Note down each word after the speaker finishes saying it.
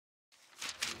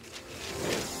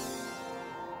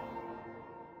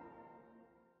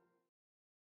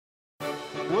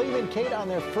William and Kate on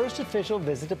their first official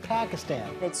visit to Pakistan.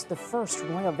 It's the first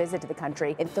royal visit to the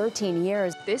country in 13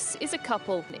 years. This is a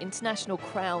couple the international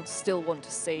crowd still want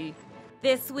to see.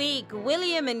 This week,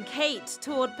 William and Kate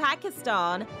toured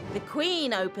Pakistan. The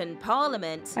Queen opened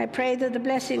Parliament. I pray that the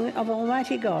blessing of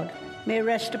Almighty God may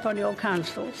rest upon your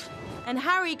councils. And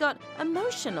Harry got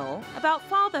emotional about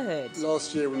fatherhood.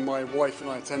 Last year when my wife and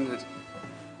I attended,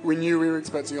 we knew we were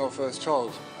expecting our first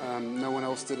child. No one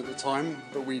else did at the time,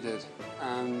 but we did.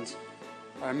 And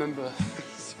I remember...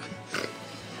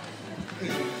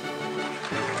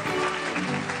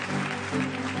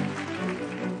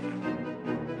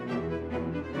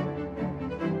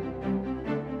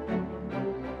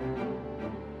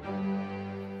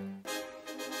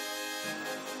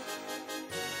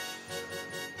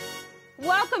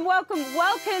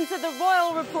 Welcome to the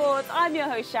Royal Report. I'm your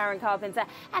host, Sharon Carpenter,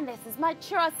 and this is my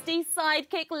trusty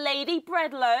sidekick, Lady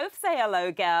Breadloaf. Say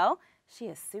hello, girl. She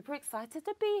is super excited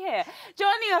to be here.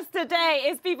 Joining us today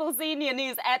is People Senior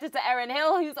News Editor Erin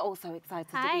Hill, who's also excited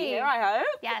to be here, I hope.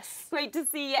 Yes. Great to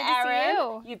see you, Good to Erin. see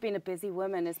you. You've been a busy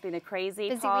woman. It's been a crazy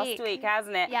busy past week,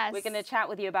 hasn't it? Yes. We're going to chat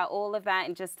with you about all of that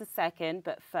in just a second,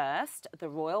 but first, the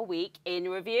Royal Week in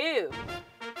review.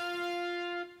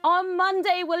 On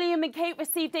Monday, William and Kate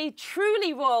received a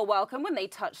truly royal welcome when they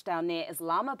touched down near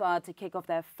Islamabad to kick off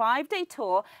their 5-day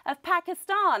tour of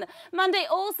Pakistan. Monday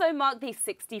also marked the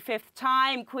 65th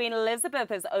time Queen Elizabeth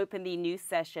has opened the new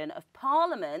session of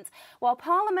Parliament. While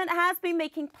Parliament has been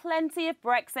making plenty of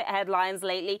Brexit headlines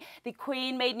lately, the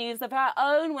Queen made news of her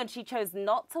own when she chose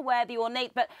not to wear the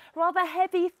ornate but rather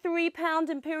heavy £3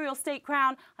 imperial state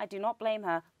crown. I do not blame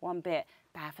her one bit.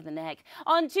 Bad for the neck.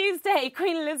 On Tuesday,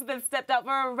 Queen Elizabeth stepped up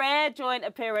for a rare joint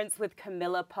appearance with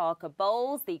Camilla Parker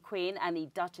Bowles. The Queen and the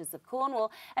Duchess of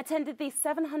Cornwall attended the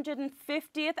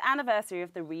 750th anniversary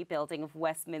of the rebuilding of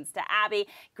Westminster Abbey.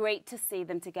 Great to see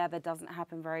them together. Doesn't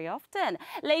happen very often.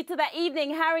 Later that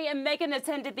evening, Harry and Meghan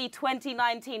attended the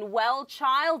 2019 Well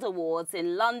Child Awards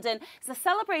in London. It's a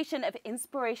celebration of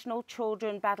inspirational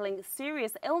children battling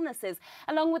serious illnesses,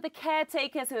 along with the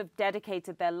caretakers who have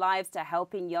dedicated their lives to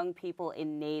helping young people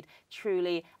in need.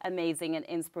 Truly amazing and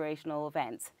inspirational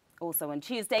event. Also on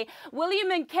Tuesday,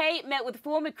 William and Kate met with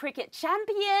former cricket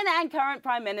champion and current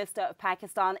Prime Minister of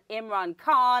Pakistan, Imran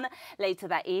Khan. Later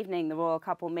that evening, the royal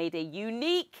couple made a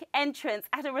unique entrance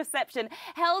at a reception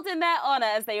held in their honour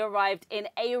as they arrived in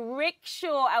a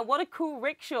rickshaw. And what a cool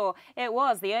rickshaw it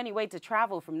was, the only way to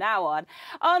travel from now on.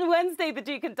 On Wednesday, the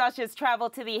Duke and Duchess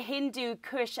travelled to the Hindu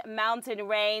Kush mountain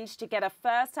range to get a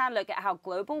first-hand look at how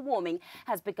global warming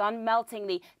has begun melting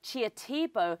the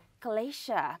Chiatibo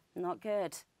Glacier. Not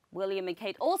good. William and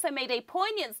Kate also made a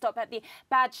poignant stop at the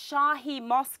Badshahi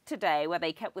Mosque today, where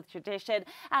they kept with tradition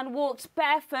and walked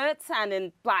barefoot and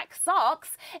in black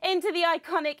socks into the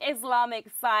iconic Islamic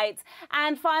site.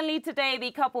 And finally today,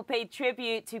 the couple paid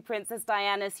tribute to Princess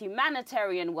Diana's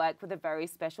humanitarian work with a very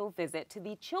special visit to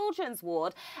the children's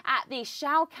ward at the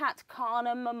Shaukat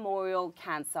Khanum Memorial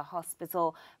Cancer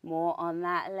Hospital. More on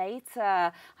that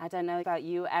later. I don't know about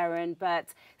you, Erin,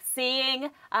 but seeing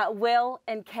Will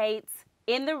and Kate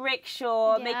in the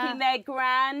rickshaw, making their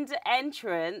grand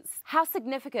entrance. How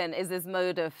significant is this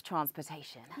mode of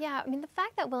transportation? Yeah, I mean, the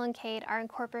fact that Will and Kate are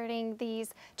incorporating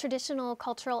these traditional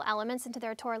cultural elements into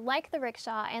their tour, like the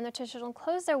rickshaw and the traditional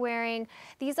clothes they're wearing,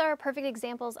 these are perfect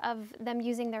examples of them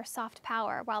using their soft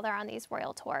power while they're on these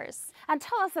royal tours. And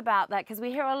tell us about that, because we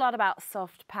hear a lot about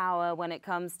soft power when it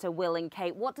comes to Will and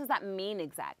Kate. What does that mean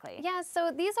exactly? Yeah,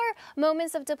 so these are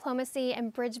moments of diplomacy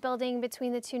and bridge building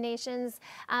between the two nations.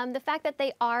 The fact that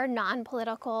they are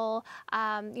non-political,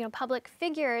 public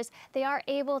figures, they are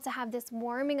able to have this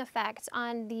warming effect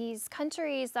on these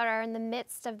countries that are in the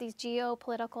midst of these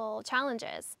geopolitical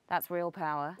challenges. That's real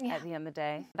power at the end of the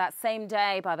day. That same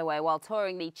day, by the way, while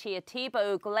touring the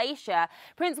Chiatibo Glacier,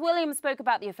 Prince William spoke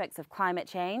about the effects of climate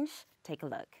change. Take a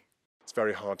look. It's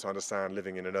very hard to understand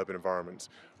living in an urban environment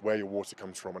where your water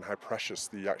comes from and how precious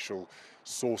the actual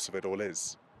source of it all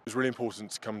is. It's really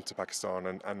important to come to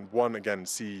Pakistan and one, again,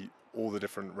 see all the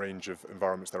different range of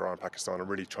environments there are in Pakistan and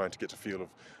really trying to get a feel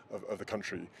of the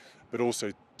country, but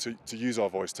also to use our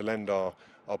voice, to lend our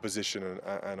position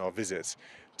and our visit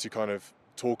to kind of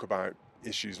talk about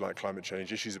issues like climate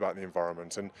change, issues about the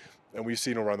environment. And we've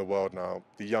seen all around the world now,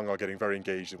 the young are getting very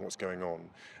engaged in what's going on.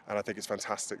 And I think it's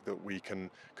fantastic that we can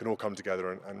all come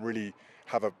together and really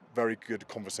have a very good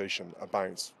conversation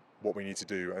about what we need to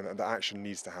do, and the action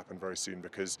needs to happen very soon,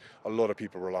 because a lot of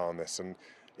people rely on this. And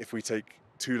if we take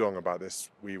too long about this,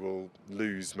 we will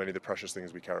lose many of the precious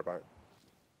things we care about.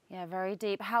 Yeah, very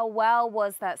deep. How well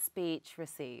was that speech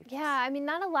received? Yeah, I mean,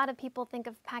 not a lot of people think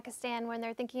of Pakistan when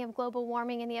they're thinking of global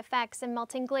warming and the effects and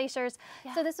melting glaciers.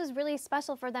 Yeah. So this was really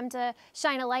special for them to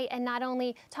shine a light and not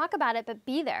only talk about it, but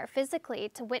be there physically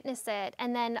to witness it.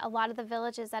 And then a lot of the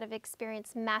villages that have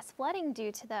experienced mass flooding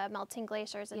due to the melting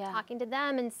glaciers, and talking to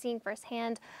them and seeing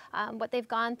firsthand what they've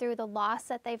gone through, the loss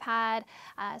that they've had.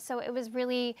 So it was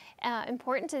really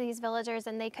important to these villagers,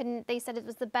 and they said it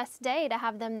was the best day to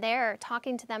have them there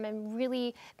talking to them and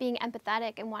really being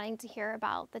empathetic and wanting to hear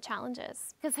about the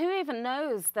challenges. Because who even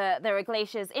knows that there are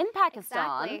glaciers in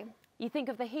Pakistan? Exactly. You think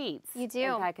of the heat You do.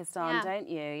 in Pakistan, don't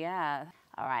you? Yeah.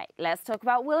 All right, let's talk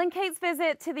about Will and Kate's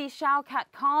visit to the Shaukat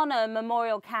Khana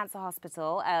Memorial Cancer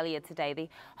Hospital earlier today. The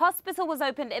hospital was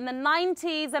opened in the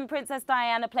 90s and Princess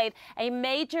Diana played a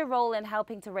major role in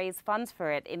helping to raise funds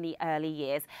for it in the early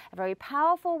years. A very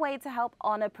powerful way to help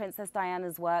honour Princess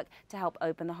Diana's work to help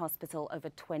open the hospital over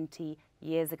 20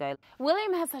 years ago.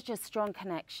 William has such a strong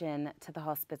connection to the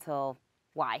hospital.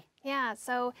 Why? Yeah,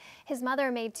 so his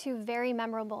mother made 2 very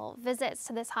memorable visits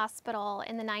to this hospital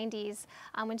in the 90s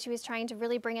when she was trying to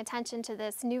really bring attention to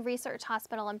this new research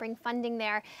hospital and bring funding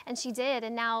there, and she did.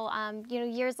 And now,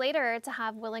 years later, to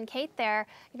have Will and Kate there,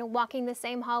 walking the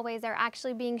same hallways, they're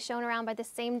actually being shown around by the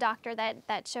same doctor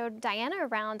that showed Diana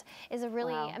around, is a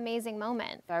really amazing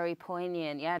moment. Very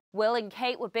poignant, yeah. Will and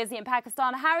Kate were busy in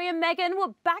Pakistan. Harry and Meghan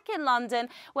were back in London,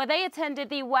 where they attended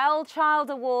the Well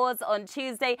Child Awards on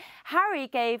Tuesday. Harry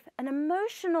gave an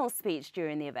emotional speech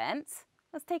during the event.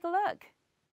 Let's take a look.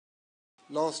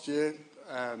 Last year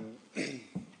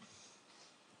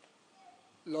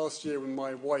when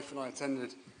my wife and I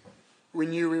attended, we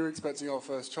knew we were expecting our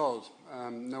first child.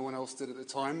 No one else did at the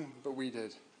time, but we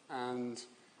did. And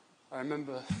I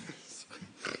remember...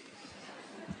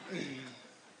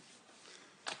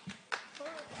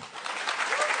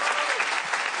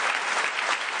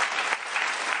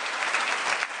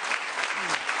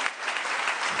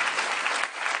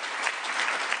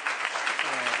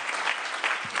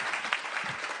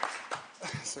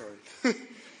 Sorry.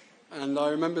 And I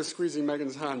remember squeezing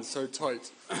Meghan's hand so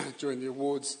tight during the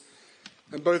awards,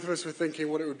 and both of us were thinking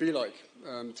what it would be like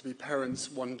to be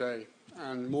parents one day,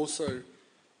 and more so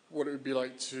what it would be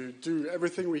like to do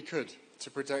everything we could to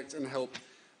protect and help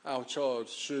our child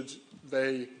should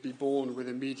they be born with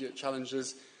immediate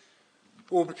challenges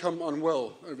or become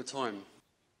unwell over time.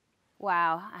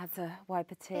 Wow, I had to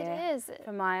wipe a tear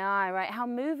from my eye, right? How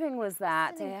moving was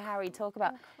that to hear Harry talk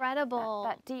about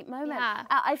that deep moment? Yeah.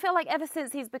 I feel like ever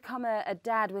since he's become a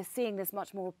dad, we're seeing this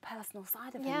much more personal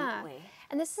side of him, aren't we?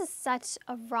 And this is such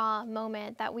a raw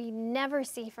moment that we never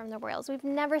see from the royals. We've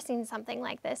never seen something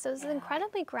like this. So it was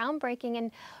incredibly groundbreaking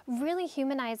and really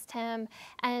humanized him.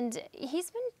 And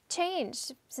he's been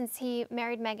changed since he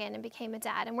married Meghan and became a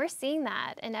dad. And we're seeing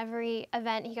that in every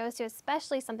event he goes to,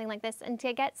 especially something like this. And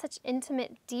to get such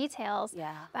intimate details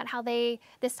about how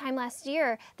this time last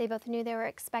year, they both knew they were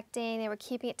expecting, they were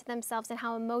keeping it to themselves, and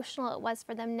how emotional it was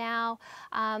for them now,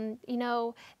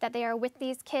 that they are with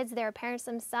these kids, they're parents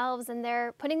themselves, and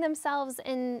they're putting themselves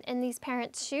in these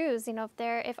parents' shoes.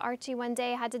 If Archie one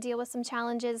day had to deal with some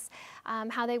challenges,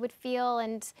 how they would feel,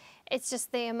 and it's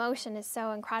just the emotion is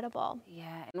so incredible.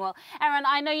 Yeah. Well, Erin,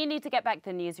 I know you need to get back to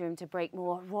the newsroom to break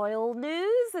more royal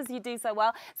news, as you do so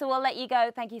well. So we'll let you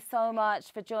go. Thank you so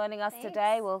much for joining us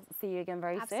today. We'll see you again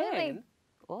very soon.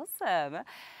 Awesome.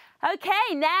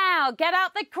 Okay, now get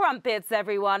out the crumpets,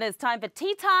 everyone. It's time for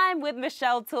Tea Time with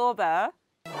Michelle Tauber.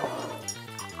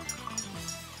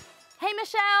 Hey,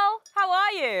 Michelle, how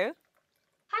are you?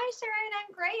 Hi, Sharon.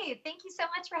 I'm great. Thank you so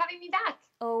much for having me back.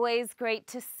 Always great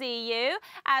to see you.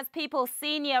 As People's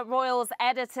senior royals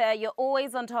editor, you're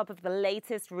always on top of the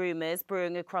latest rumours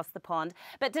brewing across the pond.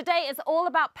 But today is all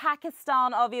about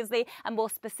Pakistan, obviously, and more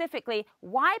specifically,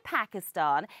 why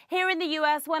Pakistan? Here in the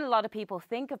US, when a lot of people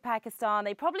think of Pakistan,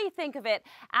 they probably think of it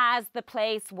as the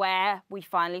place where we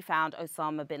finally found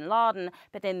Osama bin Laden.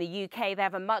 But in the UK, they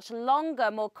have a much longer,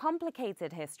 more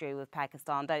complicated history with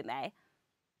Pakistan, don't they?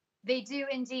 They do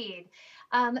indeed.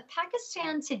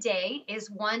 Pakistan today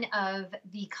is one of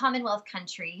the Commonwealth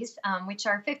countries, which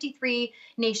are 53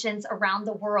 nations around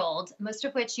the world, most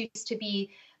of which used to be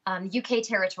UK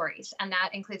territories, and that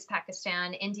includes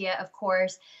Pakistan, India, of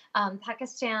course.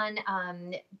 Pakistan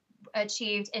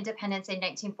achieved independence in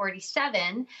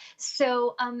 1947.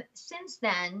 So since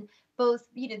then, both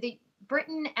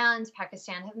Britain and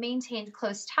Pakistan have maintained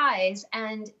close ties,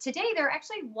 and today there are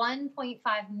actually 1.5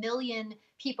 million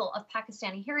people of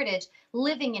Pakistani heritage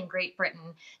living in Great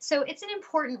Britain. So it's an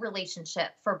important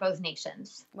relationship for both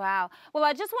nations. Wow. Well,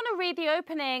 I just want to read the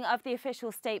opening of the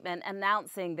official statement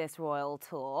announcing this royal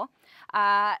tour.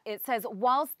 It says,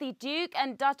 whilst the Duke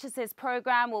and Duchess's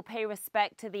program will pay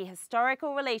respect to the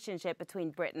historical relationship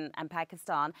between Britain and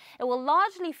Pakistan, it will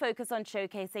largely focus on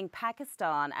showcasing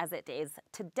Pakistan as it is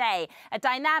today, a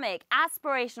dynamic,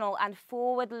 aspirational and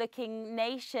forward-looking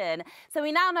nation. So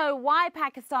we now know why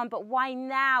Pakistan, but why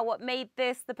now? What made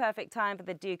this the perfect time for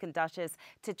the Duke and Duchess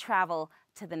to travel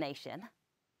to the nation?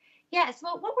 Yes,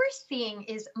 well, what we're seeing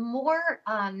is more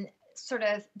sort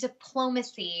of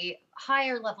diplomacy,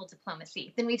 higher level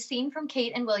diplomacy than we've seen from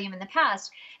Kate and William in the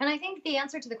past. And I think the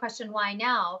answer to the question, why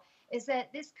now, is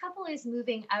that this couple is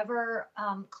moving ever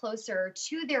closer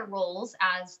to their roles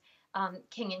as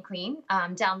king and queen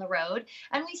down the road.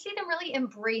 And we see them really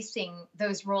embracing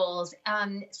those roles.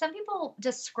 Some people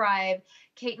describe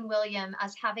Kate and William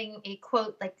as having a,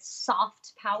 quote, like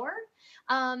soft power.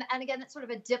 And again, that's sort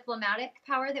of a diplomatic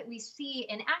power that we see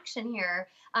in action here.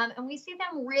 And we see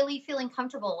them really feeling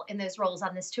comfortable in those roles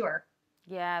on this tour.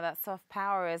 Yeah, that soft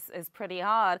power is pretty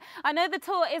hard. I know the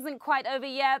tour isn't quite over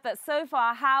yet, but so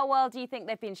far, how well do you think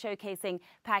they've been showcasing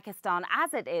Pakistan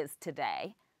as it is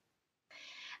today?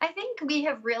 I think we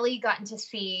have really gotten to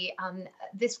see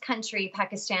this country,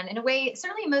 Pakistan, in a way,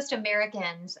 certainly most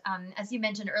Americans, as you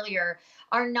mentioned earlier,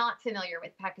 are not familiar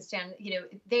with Pakistan. You know,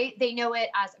 they know it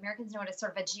as, Americans know it as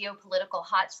sort of a geopolitical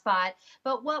hotspot.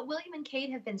 But what William and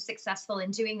Kate have been successful in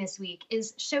doing this week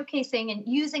is showcasing and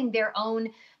using their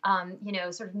own, you know,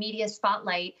 sort of media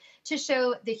spotlight to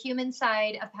show the human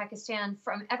side of Pakistan,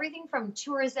 from everything from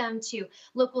tourism to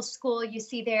local school. You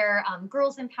see there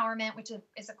girls' empowerment, which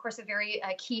is of course, a very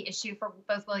key issue for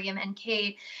both William and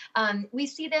Kate. We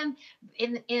see them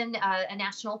in a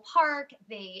national park.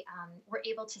 They were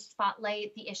able to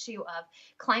spotlight the issue of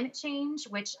climate change,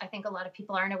 which I think a lot of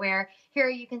people aren't aware. Here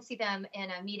you can see them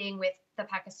in a meeting with the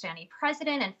Pakistani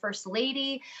president and first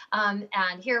lady, and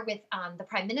here with the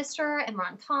prime minister,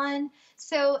 Imran Khan.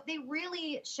 So they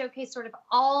really showcase sort of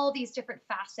all these different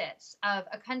facets of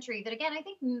a country that, again, I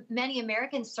think many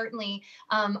Americans certainly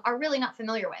are really not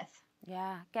familiar with.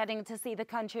 Yeah, getting to see the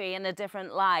country in a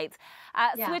different light.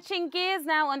 Yeah. Switching gears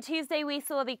now, on Tuesday we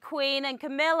saw the Queen and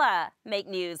Camilla make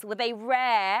news with a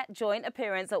rare joint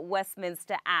appearance at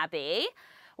Westminster Abbey.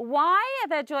 Why are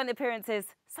their joint appearances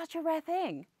such a rare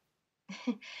thing?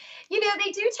 You know,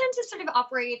 they do tend to sort of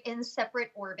operate in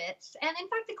separate orbits. And in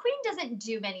fact, the Queen doesn't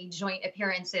do many joint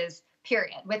appearances,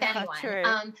 period, with anyone. True.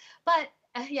 But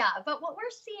what we're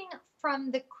seeing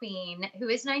from the Queen, who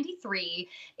is 93,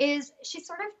 is she's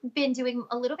sort of been doing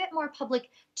a little bit more public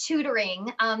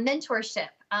tutoring, mentorship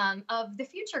of the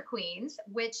future queens,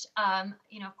 which,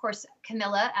 you know, of course,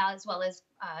 Camilla, as well as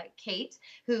Kate,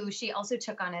 who she also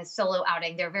took on a solo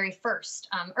outing, their very first,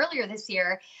 earlier this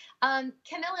year.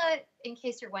 Camilla, in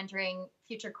case you're wondering,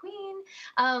 future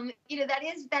queen, you know, that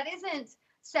isn't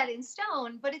set in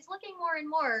stone, but it's looking more and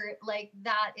more like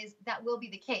that will be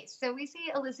the case. So we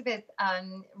see Elizabeth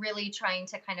really trying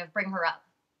to kind of bring her up.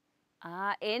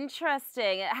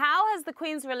 Interesting. How has the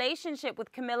Queen's relationship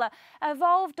with Camilla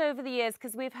evolved over the years?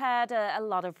 Because we've heard a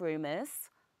lot of rumours.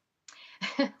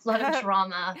 A lot of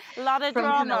drama. A lot of from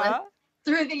drama. Camilla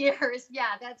through the years.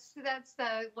 Yeah, that's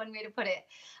one way to put it.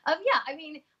 Yeah, I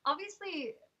mean,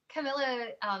 obviously, Camilla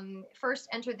first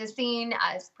entered the scene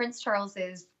as Prince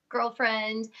Charles's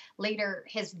girlfriend, later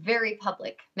his very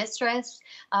public mistress,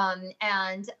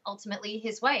 and ultimately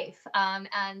his wife.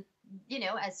 And, you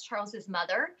know, as Charles's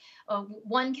mother,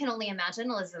 one can only imagine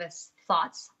Elizabeth's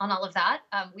thoughts on all of that.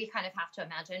 We kind of have to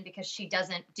imagine, because she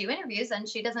doesn't do interviews and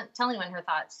she doesn't tell anyone her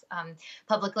thoughts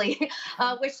publicly,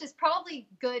 which is probably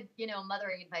good, you know,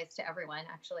 mothering advice to everyone,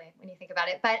 actually, when you think about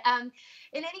it. But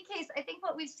in any case, I think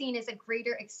what we've seen is a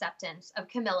greater acceptance of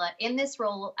Camilla in this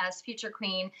role as future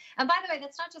queen. And by the way,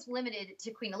 that's not just limited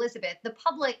to Queen Elizabeth. The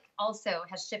public also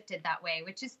has shifted that way,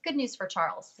 which is good news for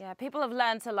Charles. Yeah, people have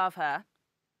learned to love her.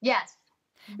 Yes.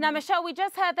 Now, Michelle, we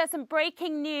just heard there's some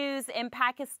breaking news in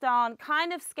Pakistan,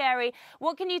 kind of scary.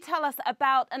 What can you tell us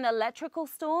about an electrical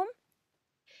storm?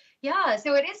 Yeah,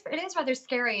 so it is rather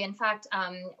scary. In fact,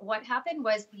 what happened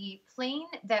was the plane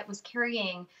that was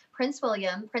carrying Prince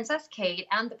William, Princess Kate,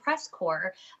 and the press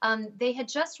corps, they had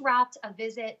just wrapped a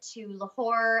visit to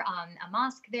Lahore, a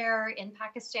mosque there in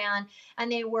Pakistan,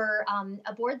 and they were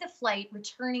aboard the flight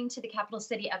returning to the capital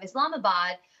city of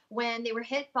Islamabad when they were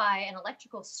hit by an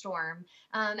electrical storm.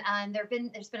 And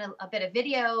there's been a bit of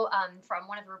video from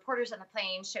one of the reporters on the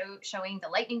plane showing the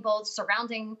lightning bolts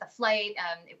surrounding the flight.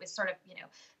 It was sort of, you know,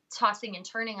 tossing and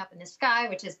turning up in the sky,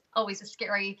 which is always a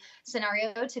scary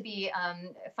scenario to be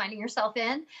finding yourself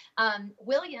in.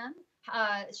 William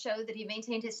showed that he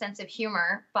maintained his sense of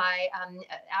humor by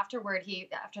after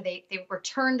they were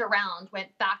turned around,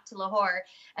 went back to Lahore,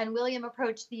 and William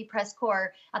approached the press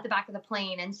corps at the back of the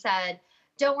plane and said,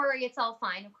 "Don't worry, it's all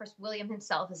fine." Of course, William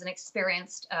himself is an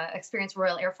experienced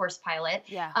Royal Air Force pilot.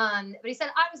 Yeah. But he said,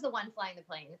 "I was the one flying the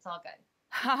plane. It's all good."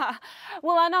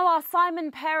 Well, I know our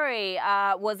Simon Perry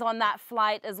was on that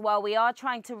flight as well. We are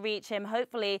trying to reach him.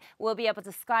 Hopefully, we'll be able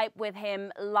to Skype with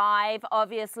him live.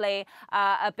 Obviously,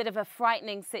 a bit of a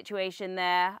frightening situation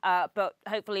there, but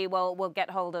hopefully we'll get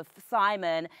hold of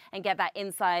Simon and get that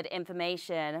inside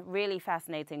information. Really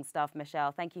fascinating stuff,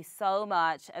 Michelle. Thank you so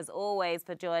much, as always,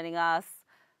 for joining us.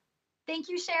 Thank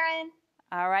you, Sharon.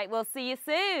 All right, we'll see you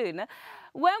soon.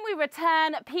 When we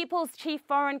return, People's chief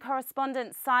foreign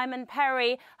correspondent Simon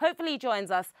Perry hopefully joins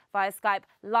us via Skype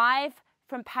live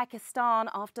from Pakistan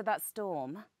after that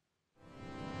storm.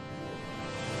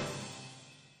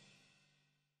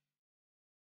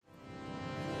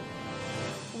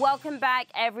 Welcome back,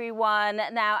 everyone.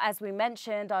 Now, as we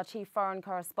mentioned, our chief foreign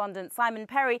correspondent, Simon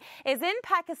Perry, is in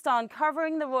Pakistan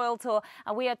covering the royal tour,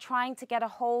 and we are trying to get a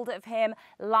hold of him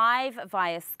live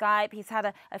via Skype. He's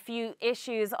had a few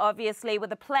issues, obviously, with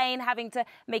the plane having to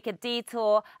make a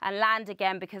detour and land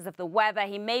again because of the weather.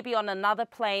 He may be on another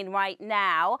plane right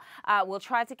now. We'll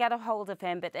try to get a hold of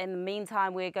him, but in the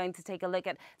meantime, we're going to take a look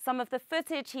at some of the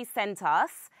footage he sent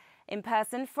us in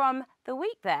person from the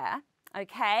week there.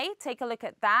 Okay, take a look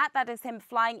at that. That is him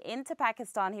flying into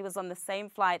Pakistan. He was on the same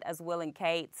flight as Will and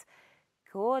Kate.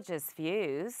 Gorgeous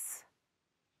views.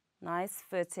 Nice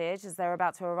footage as they're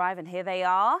about to arrive, and here they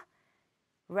are.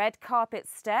 Red carpet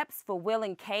steps for Will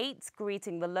and Kate,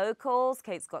 greeting the locals.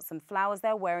 Kate's got some flowers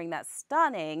there, wearing that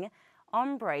stunning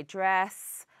ombre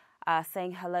dress,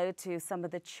 saying hello to some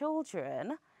of the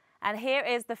children. And here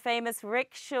is the famous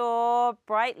rickshaw,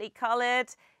 brightly colored.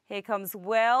 Here comes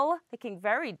Will, looking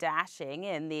very dashing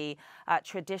in the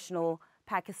traditional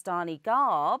Pakistani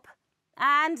garb.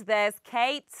 And there's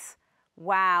Kate.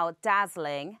 Wow,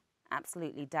 dazzling,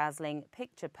 absolutely dazzling,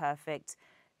 picture perfect,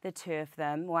 the two of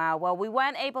them. Wow, well, we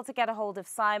weren't able to get a hold of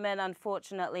Simon,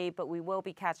 unfortunately, but we will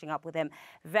be catching up with him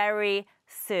very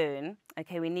soon.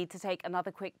 Okay, we need to take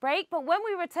another quick break, but when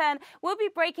we return, we'll be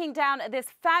breaking down this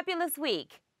fabulous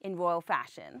week in royal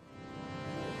fashion.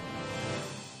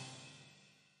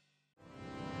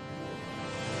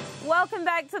 Welcome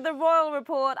back to the Royal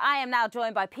Report. I am now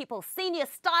joined by People's senior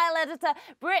style editor,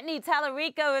 Brittany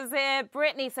Talarico is here.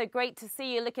 Brittany, so great to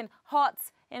see you looking hot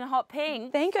in hot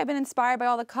pink. Thank you. I've been inspired by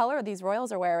all the color these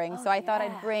royals are wearing, so I thought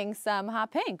I'd bring some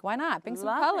hot pink. Why not? Bring some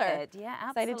color. It. Yeah,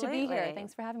 absolutely. Excited to be here.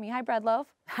 Thanks for having me. Hi, Breadloaf.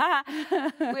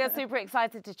 We are super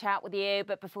excited to chat with you,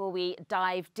 but before we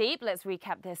dive deep, let's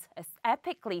recap this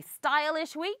epically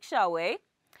stylish week, shall we?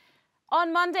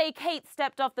 On Monday, Kate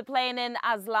stepped off the plane in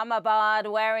Islamabad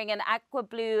wearing an aqua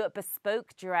blue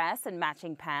bespoke dress and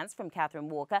matching pants from Catherine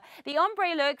Walker. The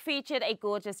ombre look featured a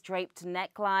gorgeous draped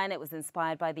neckline. It was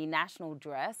inspired by the national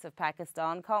dress of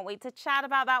Pakistan. Can't wait to chat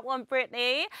about that one,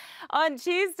 Brittany. On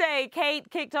Tuesday,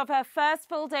 Kate kicked off her first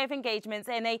full day of engagements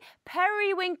in a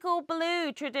periwinkle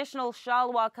blue traditional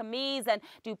shalwar kameez and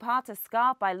dupatta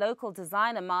scarf by local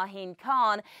designer Maheen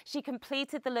Khan. She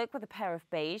completed the look with a pair of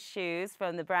beige shoes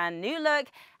from the brand new look,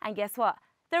 and guess what?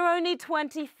 They're only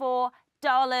 $24.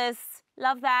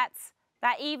 Love that.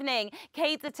 That evening,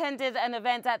 Kate attended an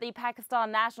event at the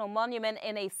Pakistan National Monument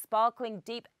in a sparkling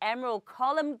deep emerald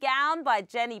column gown by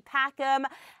Jenny Packham.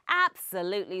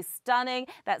 Absolutely stunning.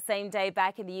 That same day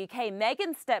back in the UK,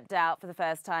 Meghan stepped out for the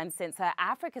first time since her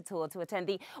Africa tour to attend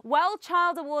the Well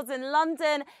Child Awards in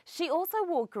London. She also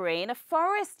wore green, a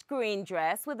forest green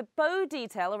dress with a bow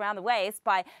detail around the waist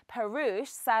by Peruche.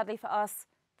 Sadly for us,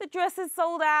 the dress is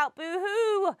sold out,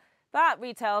 boo-hoo! That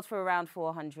retailed for around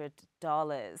 $400.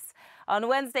 On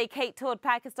Wednesday, Kate toured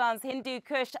Pakistan's Hindu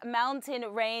Kush mountain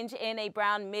range in a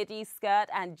brown midi skirt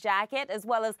and jacket, as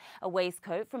well as a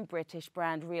waistcoat from British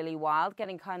brand Really Wild.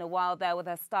 Getting kind of wild there with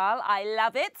her style. I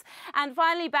love it. And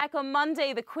finally, back on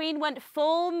Monday, the Queen went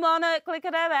full monarch, look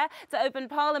at her there, to open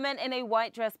Parliament in a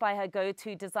white dress by her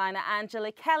go-to designer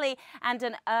Angela Kelly and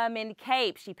an ermine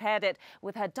cape. She paired it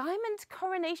with her diamond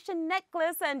coronation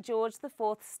necklace and George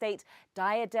IV state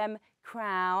diadem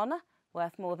crown.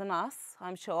 Worth more than us,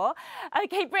 I'm sure.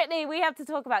 Okay, Brittany, we have to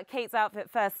talk about Kate's outfit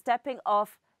first. Stepping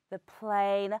off the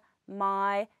plane,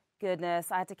 my goodness,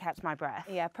 I had to catch my breath.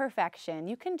 Yeah, perfection.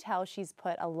 You can tell she's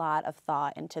put a lot of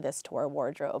thought into this tour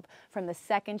wardrobe. From the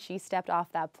second she stepped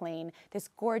off that plane, this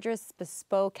gorgeous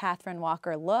bespoke Catherine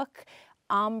Walker look,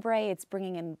 ombre. It's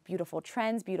bringing in beautiful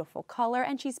trends, beautiful color,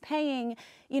 and she's paying,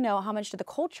 you know, homage to the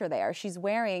culture there. She's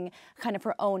wearing kind of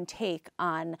her own take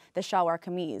on the shalwar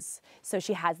kameez. So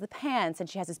she has the pants and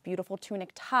she has this beautiful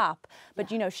tunic top, but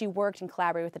you know, she worked and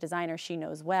collaborated with a designer she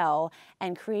knows well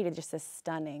and created just this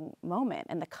stunning moment.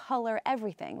 And the color,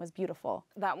 everything was beautiful.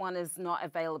 That one is not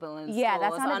available in stores. Yeah,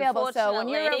 that's not available. So when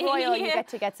you're a royal, you get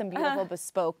to get some beautiful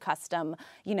bespoke custom,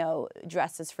 you know,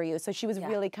 dresses for you. So she was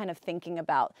really kind of thinking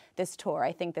about this tour.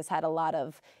 I think this had a lot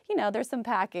of, you know, there's some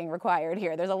packing required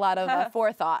here. There's a lot of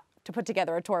forethought to put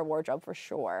together a tour wardrobe for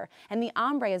sure. And the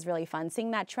ombre is really fun.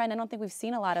 Seeing that trend, I don't think we've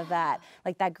seen a lot of that,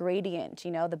 like that gradient,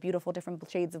 you know, the beautiful different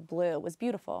shades of blue. It was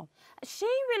beautiful. She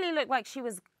really looked like she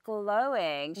was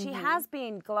glowing. She has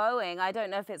been glowing. I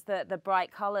don't know if it's the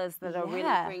bright colors that are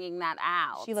really bringing that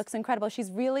out. She looks incredible.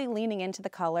 She's really leaning into the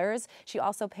colors. She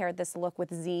also paired this look with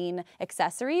Zine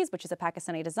Accessories, which is a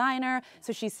Pakistani designer.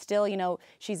 So she's still, you know,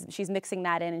 she's mixing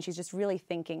that in, and she's just really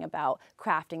thinking about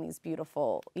crafting these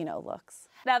beautiful, you know, looks.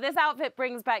 Now, this outfit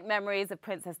brings back memories of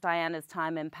Princess Diana's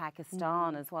time in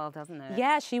Pakistan as well, doesn't it?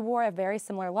 Yeah, she wore a very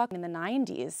similar look in the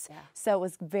 90s. Yeah. So it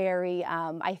was very,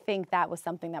 I think that was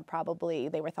something that probably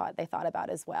they thought about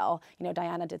as well. You know,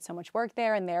 Diana did so much work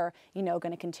there, and they're, you know,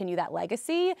 going to continue that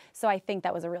legacy. So I think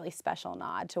that was a really special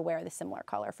nod to wear the similar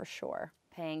color for sure.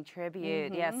 Paying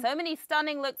tribute. Yeah, so many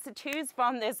stunning looks to choose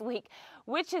from this week.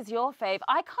 Which is your fave?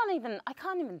 I can't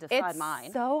even decide mine.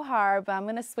 It's so hard, but I'm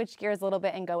going to switch gears a little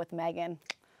bit and go with Meghan.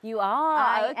 You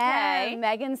are? Okay. I am.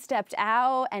 Meghan stepped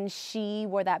out and she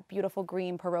wore that beautiful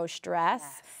green Peroche dress.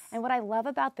 Yes. And what I love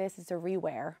about this is a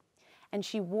rewear. And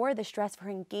she wore this dress for her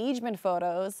engagement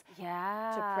photos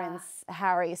to Prince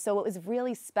Harry. So it was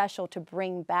really special to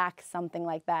bring back something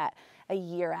like that a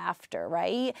year after,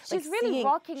 right? She's like really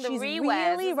rocking the rewear. She's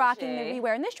really rocking the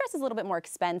rewear. And this dress is a little bit more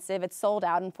expensive. It's sold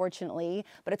out, unfortunately,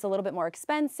 but it's a little bit more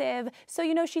expensive. So,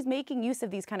 you know, she's making use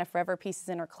of these kind of forever pieces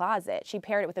in her closet. She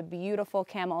paired it with a beautiful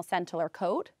camel Centaur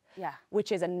coat. Yeah.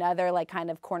 Which is another like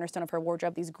kind of cornerstone of her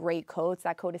wardrobe, these great coats.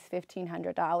 That coat is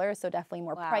 $1,500, so definitely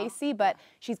more pricey, but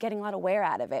she's getting a lot of wear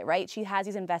out of it, right? She has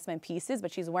these investment pieces,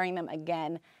 but she's wearing them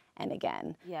again and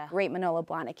again. Yeah. Great Manolo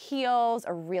Blahnik heels,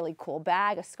 a really cool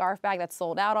bag, a scarf bag that's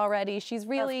sold out already. She's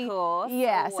really, of course,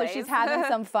 yeah, always. So she's having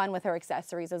some fun with her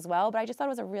accessories as well, but I just thought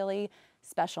it was a really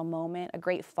special moment, a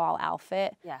great fall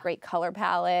outfit, great color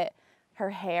palette, her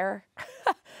hair.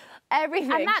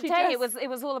 Everything. And that day, it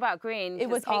was all about green. It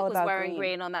was all about wearing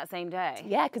green on that same day.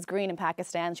 Yeah, because green in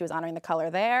Pakistan, she was honoring the color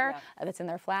there. That's in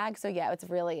their flag. So yeah,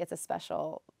 it's a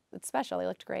special. It's special. They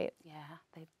looked great. Yeah,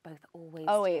 they both always.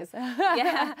 Always.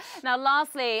 Yeah. Now,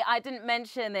 lastly, I didn't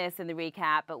mention this in the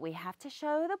recap, but we have to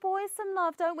show the boys some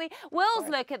love, don't we? Will's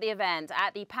look at the event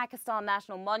at the Pakistan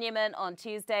National Monument on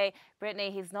Tuesday.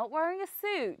 Brittany, he's not wearing a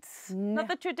suit. No. Not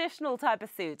the traditional type of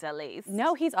suit, at least.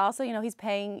 No, he's also, you know, he's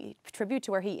paying tribute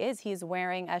to where he is. He's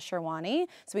wearing a sherwani,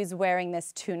 so he's wearing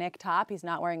this tunic top. He's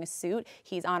not wearing a suit.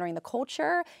 He's honoring the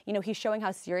culture. You know, he's showing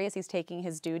how serious he's taking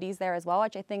his duties there as well,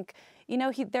 which I think, you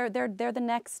know, they're the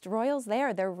next royals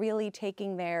there. They're really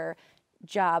taking their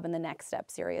job and the next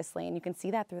step seriously, and you can see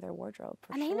that through their wardrobe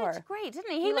for sure. And he looked great,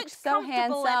 didn't he? He looked so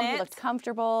handsome. He looked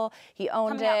comfortable. He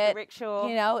owned it. Rickshaw.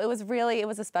 You know, it was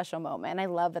a special moment, and I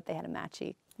love that they had a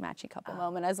matchy couple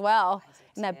moment as well.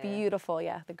 And that beautiful,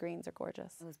 the greens are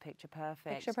gorgeous. It was picture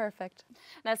perfect. Picture perfect.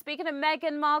 Now, speaking of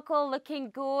Meghan Markle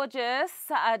looking gorgeous,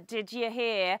 did you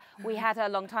hear we had a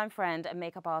longtime friend and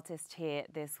makeup artist here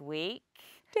this week?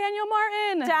 Daniel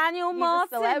Martin. Daniel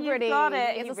Martin. He's a celebrity. You got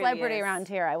it. He's a celebrity around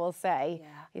here, I will say. Yeah.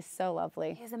 He's so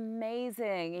lovely. He's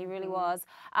amazing. He really was.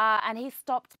 And he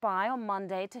stopped by on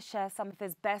Monday to share some of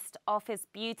his best office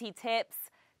beauty tips.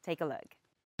 Take a look.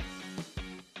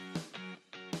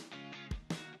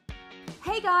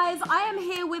 Hey guys, I am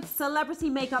here with celebrity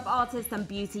makeup artist and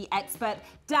beauty expert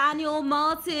Daniel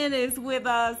Martin is with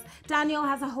us. Daniel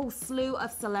has a whole slew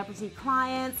of celebrity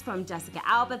clients, from Jessica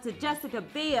Alba to Jessica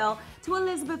Biel to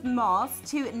Elizabeth Moss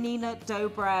to Nina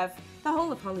Dobrev. The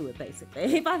whole of Hollywood,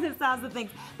 basically, by the sounds of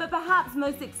things. But perhaps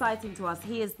most exciting to us,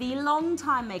 he is the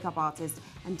longtime makeup artist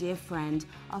and dear friend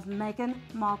of Meghan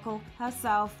Markle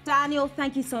herself. Daniel,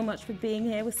 thank you so much for being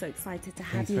here. We're so excited to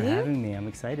have you. Thanks for having me. I'm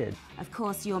excited. Of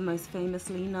course, you're most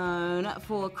famously known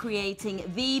for creating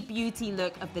the beauty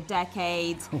look of the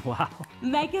decade. Wow.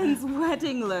 Meghan's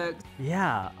wedding look.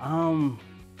 Yeah.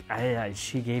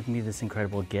 She gave me this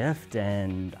incredible gift,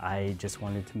 and I just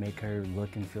wanted to make her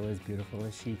look and feel as beautiful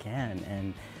as she can.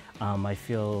 And I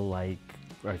feel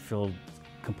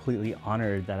completely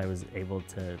honored that I was able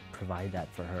to provide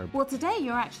that for her. Well, today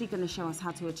you're actually going to show us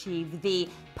how to achieve the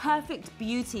perfect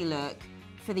beauty look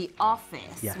for the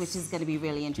office, Yes. which is going to be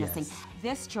really interesting. Yes.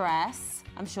 This dress,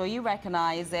 I'm sure you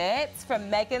recognize it, it's from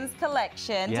Meghan's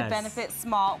collection to Yes. benefit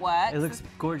SmartWorks. It looks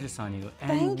gorgeous on you.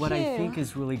 And Thank what I you. think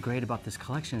is really great about this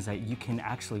collection is that you can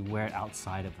actually wear it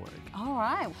outside of work. All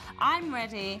right, I'm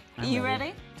ready. Are you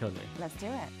ready? Totally. Let's do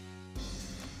it.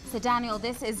 So Daniel,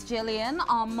 this is Jillian,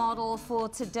 our model for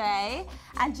today.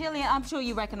 And Jillian, I'm sure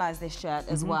you recognize this shirt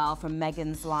as well from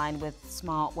Meghan's line with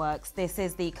SmartWorks. This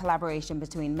is the collaboration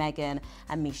between Meghan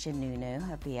and Misha Nunu,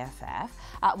 her BFF.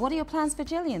 What are your plans for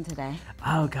Jillian today?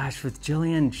 Oh gosh, with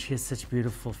Jillian, she has such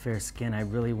beautiful fair skin. I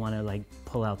really want to like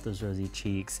pull out those rosy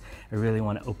cheeks. I really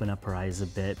want to open up her eyes a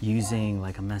bit using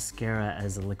like a mascara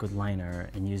as a liquid liner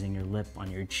and using your lip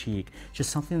on your cheek. Just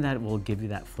something that will give you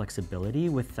that flexibility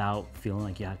without feeling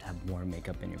like you have to have more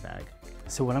makeup in your bag.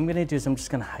 So what I'm gonna do is I'm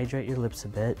just gonna hydrate your lips a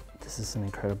bit. This is an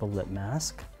incredible lip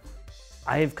mask.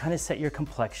 I've kind of set your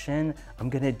complexion. I'm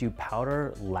gonna do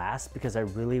powder last because I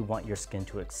really want your skin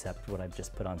to accept what I've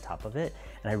just put on top of it.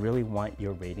 And I really want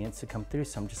your radiance to come through,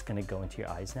 so I'm just gonna go into your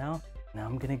eyes now. Now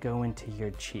I'm gonna go into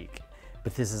your cheek,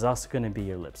 but this is also gonna be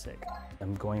your lipstick.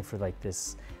 I'm going for like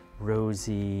this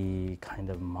rosy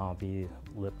kind of mauve-y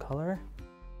lip color.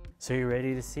 So you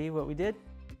ready to see what we did?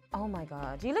 Oh my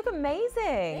God, you look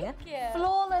amazing. Thank you.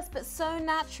 Flawless, but so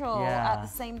natural Yeah, at the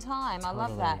same time. I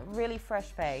love that, really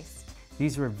fresh-faced.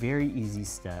 These were very easy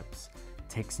steps.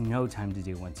 Takes no time to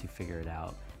do once you figure it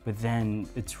out. But then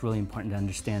it's really important to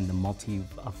understand the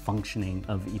multi-functioning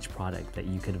of each product that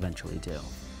you could eventually do.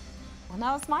 Well,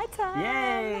 now it's my turn.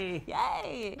 Yay!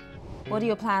 Yay! What are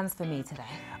your plans for me today?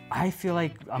 I feel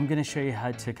like I'm gonna show you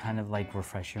how to kind of like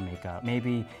refresh your makeup.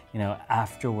 Maybe, you know,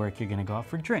 after work you're gonna go out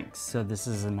for drinks. So this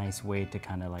is a nice way to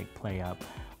kind of like play up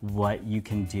what you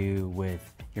can do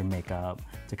with your makeup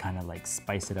to kind of like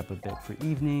spice it up a bit for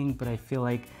evening, but I feel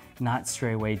like not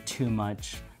stray away too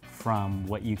much from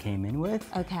what you came in with,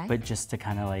 Okay. but just to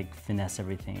kind of like finesse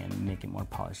everything and make it more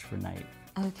polished for night.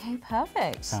 Okay,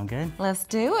 perfect. Sound good? Let's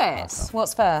do it. Awesome.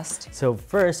 What's first? So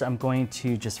first, I'm going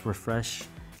to just refresh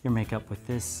your makeup with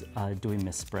this Dewy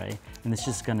Mist Spray. And this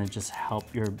is gonna just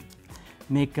help your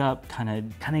makeup kind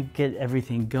of get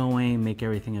everything going, make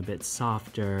everything a bit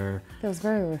softer. Feels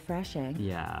very refreshing.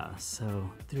 Yeah, so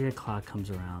 3 o'clock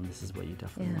comes around, this is what you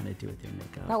definitely want to do with your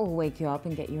makeup. That will wake you up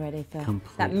and get you ready for that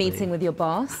Completely. meeting with your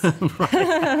boss.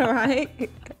 Right?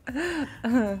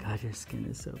 God, your skin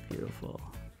is so beautiful.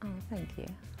 Oh, thank you.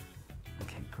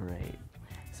 Okay, great.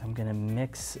 So I'm gonna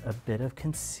mix a bit of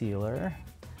concealer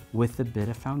with a bit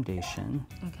of foundation.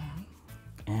 Okay.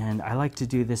 And I like to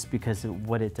do this because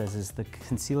what it does is the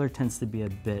concealer tends to be a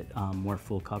bit more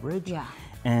full coverage. Yeah.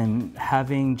 And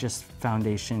having just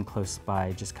foundation close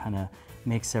by just kind of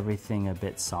makes everything a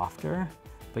bit softer,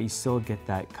 but you still get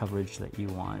that coverage that you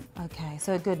want. Okay,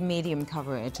 so a good medium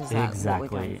coverage, is that Exactly.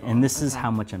 what we're going for? And this is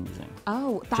how much I'm using.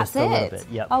 Oh, that's Just it? a little bit,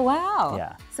 yep. Oh, wow.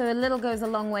 Yeah. So a little goes a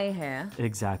long way here.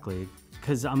 Exactly.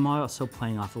 Because I'm also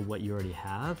playing off of what you already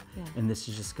have, and this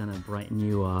is just gonna brighten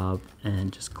you up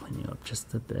and just clean you up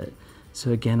just a bit.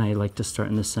 So again, I like to start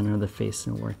in the center of the face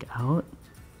and work out.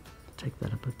 Take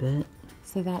that up a bit.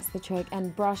 So that's the trick.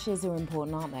 And brushes are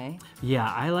important, aren't they? Yeah,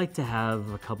 I like to have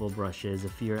a couple brushes.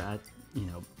 If you're at,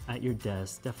 at your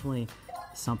desk, definitely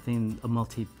something, a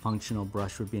multifunctional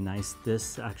brush would be nice.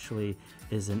 This actually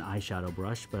is an eyeshadow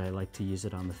brush, but I like to use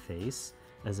it on the face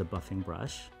as a buffing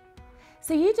brush.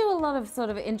 So you do a lot of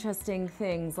sort of interesting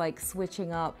things like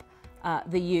switching up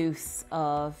the use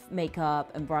of makeup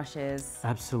and brushes.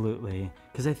 Absolutely,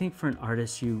 because I think for an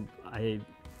artist, I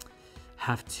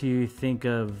have to think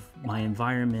of my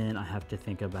environment. I have to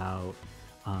think about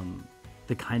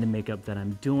the kind of makeup that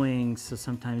I'm doing. So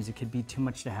sometimes it could be too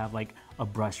much to have like a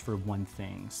brush for one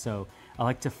thing. So I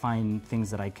like to find things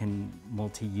that I can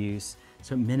multi-use,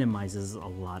 so it minimizes a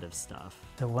lot of stuff.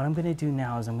 So what I'm gonna do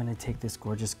now is I'm gonna take this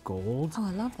gorgeous gold. Oh,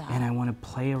 I love that. And I wanna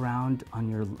play around on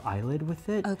your eyelid with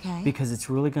it. Okay. Because it's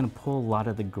really gonna pull a lot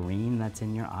of the green that's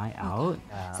in your eye out.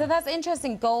 So that's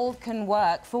interesting. Gold can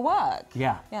work for work.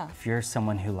 Yeah. Yeah. If you're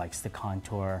someone who likes to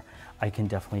contour, I can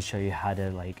definitely show you how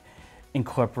to like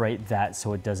incorporate that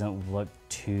so it doesn't look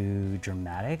too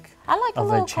dramatic. I like a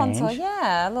little contour. Change.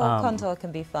 Yeah, a little contour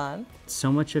can be fun.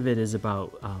 So much of it is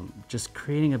about just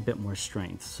creating a bit more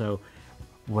strength. So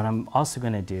what I'm also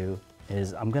gonna do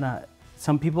is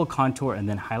some people contour and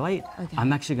then highlight. Okay.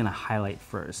 I'm actually gonna highlight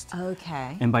first.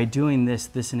 Okay. And by doing this,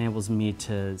 this enables me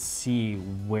to see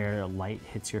where light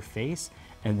hits your face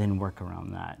and then work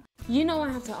around that. You know, I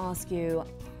have to ask you,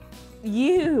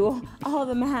 you are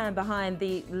the man behind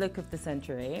the look of the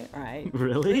century, right?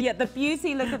 Really? Yeah, the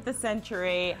beauty look of the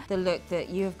century. The look that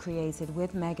you have created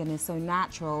with Meghan is so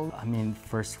natural. I mean,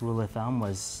 first rule of thumb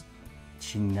was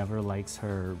She never likes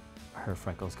her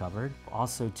freckles covered.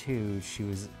 Also too, she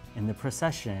was in the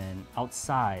procession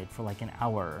outside for like an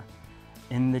hour,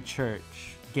 in the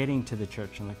church, getting to the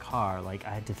church in the car. Like, I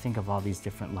had to think of all these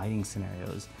different lighting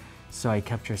scenarios. So I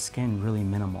kept her skin really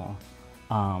minimal.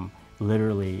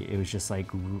 Literally, it was just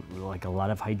like a lot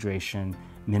of hydration,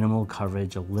 minimal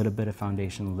coverage, a little bit of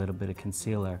foundation, a little bit of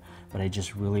concealer, but I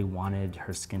just really wanted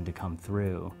her skin to come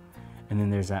through. And then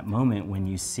there's that moment when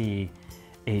you see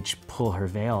H pull her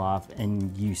veil off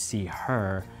and you see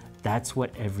her. That's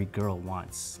what every girl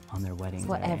wants on their wedding day.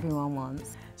 That's what everyone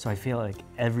wants. So I feel like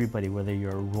everybody, whether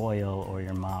you're a royal or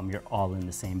your mom, you're all in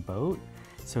the same boat.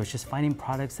 So it's just finding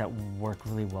products that work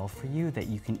really well for you that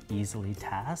you can easily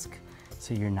task,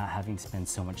 so you're not having to spend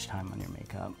so much time on your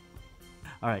makeup.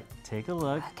 All right, take a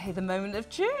look. Okay, the moment of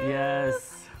truth.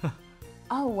 Yes.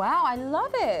 Oh wow, I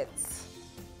love it.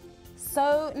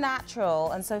 So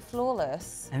natural and so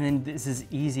flawless. And then this is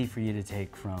easy for you to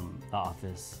take from the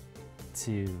office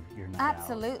to your night out.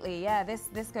 Absolutely, yeah, this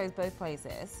goes both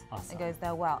places. Awesome. It goes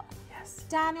there well. Yes.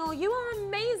 Daniel, you are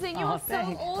amazing. You are so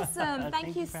awesome.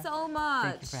 Thank you so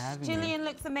much. Thank you for having me. Jillian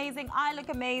looks amazing. I look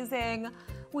amazing.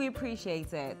 We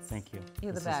appreciate it. Thank you.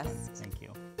 You're the This is best. fun. Thank you.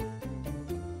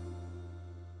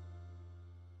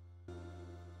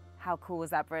 How cool was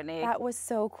that, Brittany? That was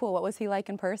so cool. What was he like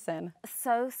in person?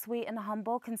 So sweet and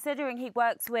humble, considering he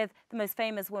works with the most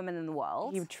famous woman in the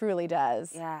world. He truly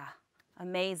does. Yeah.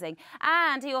 Amazing.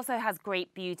 And he also has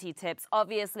great beauty tips.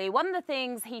 Obviously, one of the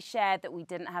things he shared that we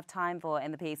didn't have time for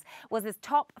in the piece was his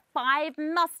top 5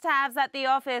 must-haves at the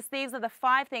office. These are the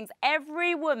 5 things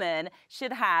every woman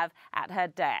should have at her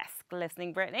desk.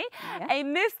 Listening, Brittany? Yeah. A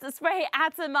mist spray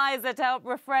atomizer to help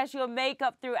refresh your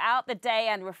makeup throughout the day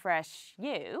and refresh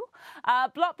you.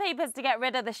 Blot papers to get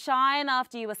rid of the shine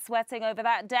after you were sweating over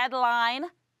that deadline.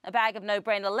 A bag of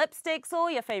no-brainer lipsticks, all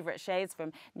your favorite shades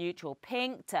from neutral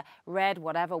pink to red,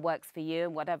 whatever works for you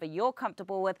and whatever you're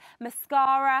comfortable with.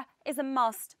 Mascara is a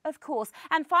must, of course.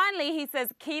 And finally, he says,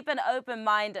 keep an open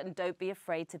mind and don't be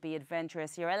afraid to be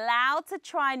adventurous. You're allowed to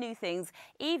try new things,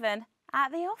 even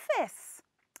at the office.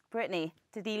 Brittany,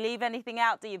 did he leave anything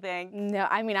out, do you think? No,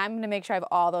 I mean, I'm going to make sure I have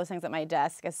all those things at my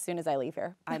desk as soon as I leave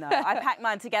here. I know. I packed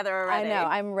mine together already. I know.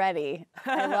 I'm ready.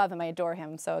 I love him. I adore him.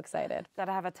 I'm so excited. Got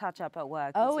to have a touch-up at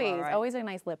work Always. as well, right? Always a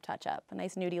nice lip touch-up. A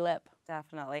nice nudie lip.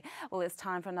 Definitely. Well, it's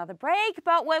time for another break,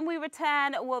 but when we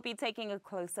return, we'll be taking a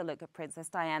closer look at Princess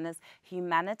Diana's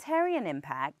humanitarian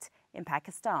impact in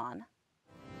Pakistan.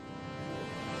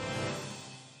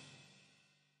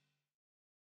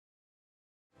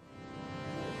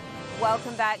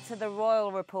 Welcome back to the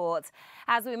Royal Report.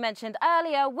 As we mentioned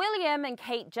earlier, William and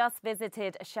Kate just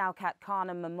visited Shaukat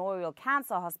Khanum Memorial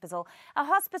Cancer Hospital, a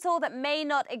hospital that may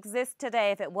not exist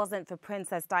today if it wasn't for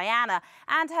Princess Diana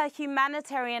and her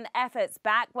humanitarian efforts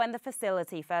back when the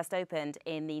facility first opened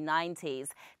in the 90s.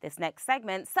 This next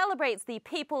segment celebrates the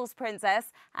People's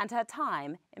Princess and her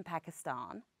time in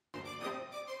Pakistan.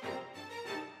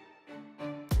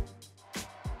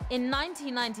 In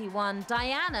 1991,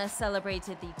 Diana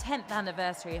celebrated the 10th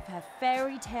anniversary of her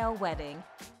fairy tale wedding.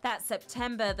 That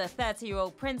September, the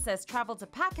 30-year-old princess traveled to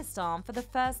Pakistan for the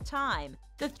first time.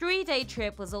 The 3-day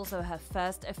trip was also her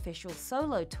first official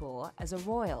solo tour as a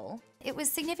royal. It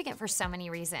was significant for so many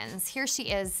reasons. Here she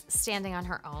is standing on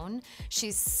her own.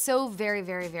 She's so very,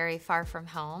 very, very far from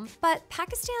home. But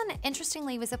Pakistan,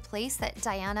 interestingly, was a place that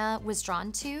Diana was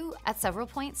drawn to at several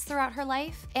points throughout her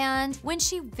life. And when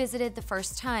she visited the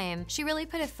first time, she really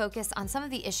put a focus on some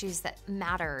of the issues that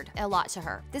mattered a lot to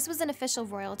her. This was an official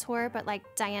royal tour, but like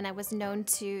Diana was known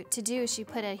to do, she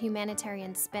put a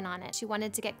humanitarian spin on it. She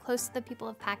wanted to get close to the people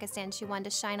of Pakistan. She wanted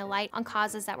to shine a light on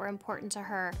causes that were important to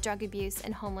her, drug abuse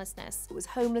and homelessness. It was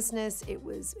homelessness, it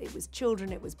was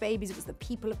children, it was babies, it was the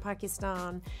people of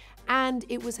Pakistan, and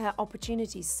it was her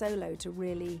opportunity solo to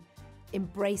really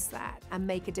embrace that and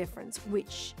make a difference,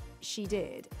 which she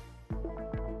did.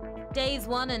 Days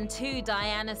 1 and 2,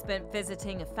 Diana spent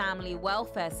visiting a family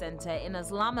welfare center in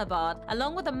Islamabad,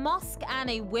 along with a mosque and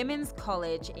a women's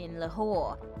college in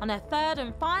Lahore. On her 3rd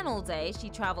and final day, she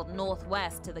traveled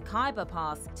northwest to the Khyber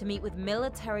Pass to meet with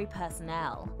military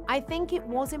personnel. I think it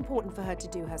was important for her to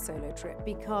do her solo trip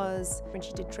because when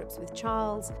she did trips with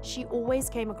Charles, she always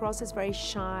came across as very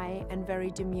shy and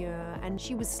very demure, and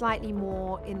she was slightly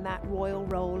more in that royal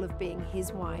role of being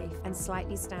his wife and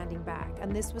slightly standing back.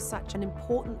 And this was such an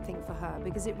important thing for her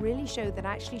because it really showed that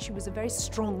actually she was a very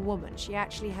strong woman. She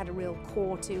actually had a real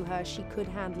core to her. She could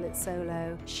handle it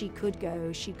solo. She could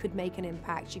go. She could make an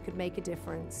impact. She could make a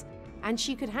difference. And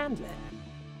she could handle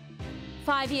it.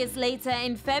 5 years later,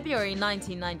 in February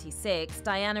 1996,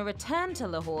 Diana returned to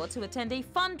Lahore to attend a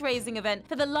fundraising event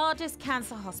for the largest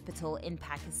cancer hospital in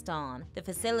Pakistan. The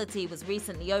facility was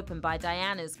recently opened by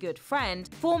Diana's good friend,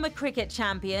 former cricket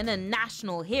champion and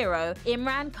national hero,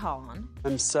 Imran Khan.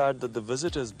 I'm sad that the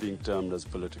visit is being termed as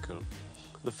political.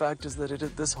 The fact is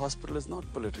that this hospital is not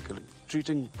political.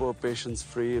 Treating poor patients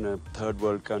free in a third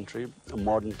world country, a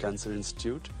modern cancer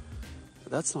institute,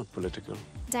 that's not political.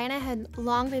 Diana had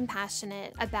long been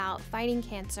passionate about fighting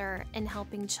cancer and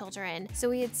helping children, so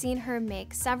we had seen her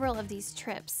make several of these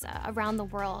trips around the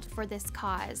world for this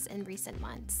cause in recent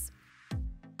months.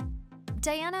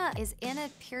 Diana is in a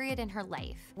period in her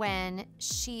life when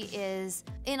she is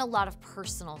in a lot of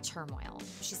personal turmoil.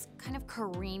 She's kind of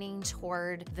careening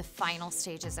toward the final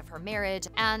stages of her marriage.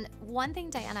 And one thing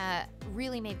Diana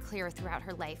really made clear throughout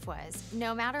her life was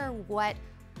no matter what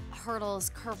hurdles,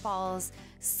 curveballs,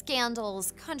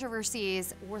 scandals,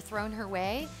 controversies were thrown her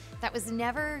way, that was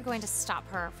never going to stop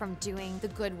her from doing the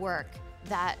good work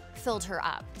that filled her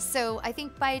up. So I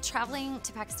think by traveling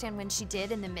to Pakistan when she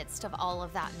did in the midst of all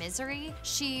of that misery,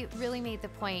 she really made the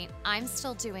point, I'm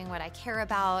still doing what I care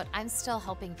about, I'm still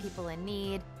helping people in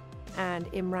need.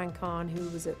 And Imran Khan, who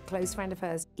was a close friend of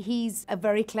hers, he's a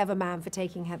very clever man for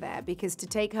taking her there, because to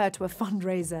take her to a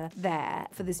fundraiser there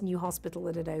for this new hospital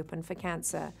that had opened for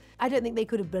cancer, I don't think they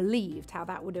could have believed how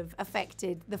that would have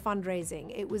affected the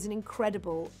fundraising. It was an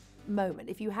incredible moment.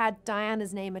 If you had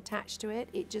Diana's name attached to it,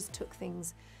 it just took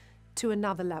things to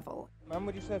another level. Ma'am,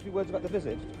 would you say a few words about the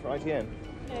visit for ITN?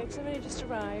 No, because I've only just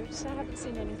arrived, so I haven't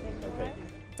seen anything. Okay.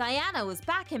 Diana was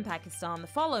back in Pakistan the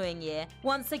following year,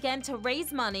 once again to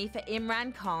raise money for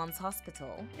Imran Khan's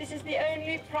hospital. This is the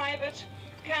only private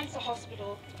cancer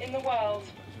hospital in the world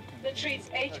that treats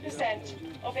 80%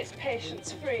 of its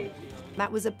patients free.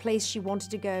 That was a place she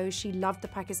wanted to go. She loved the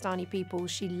Pakistani people.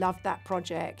 She loved that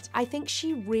project. I think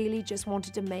she really just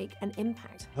wanted to make an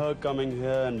impact. Her coming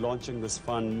here and launching this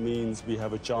fund means we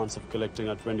have a chance of collecting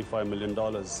our $25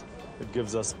 million. It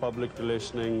gives us public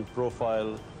relationing,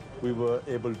 profile. We were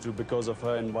able to, because of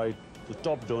her, invite the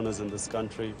top donors in this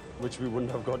country, which we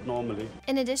wouldn't have got normally.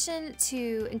 In addition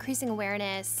to increasing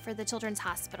awareness for the Children's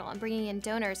Hospital and bringing in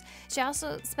donors, she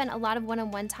also spent a lot of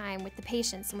one-on-one time with the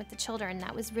patients and with the children.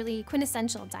 That was really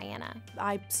quintessential Diana.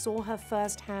 I saw her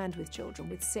firsthand with children,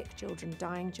 with sick children,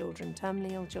 dying children,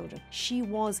 terminally ill children. She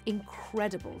was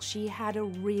incredible. She had a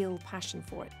real passion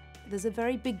for it. There's a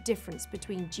very big difference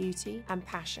between duty and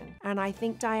passion, and I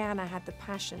think Diana had the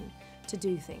passion to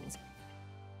do things.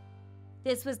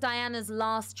 This was Diana's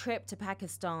last trip to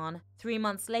Pakistan. 3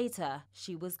 months later,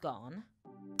 she was gone.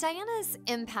 Diana's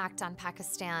impact on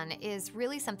Pakistan is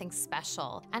really something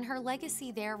special, and her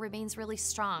legacy there remains really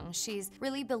strong. She's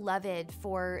really beloved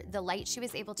for the light she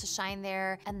was able to shine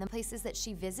there, and the places that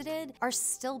she visited are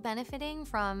still benefiting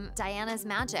from Diana's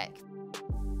magic.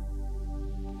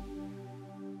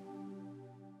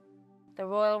 The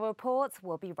Royal Reports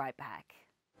will be right back.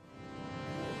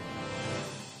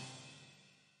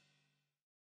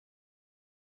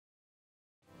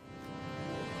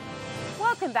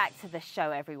 Welcome back to the show,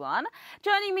 everyone.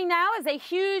 Joining me now is a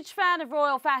huge fan of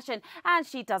royal fashion, and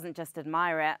she doesn't just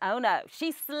admire it. Oh no,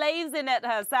 she slaves in it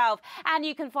herself. And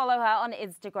you can follow her on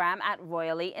Instagram at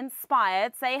Royally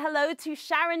Inspired. Say hello to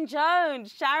Sharon Joan.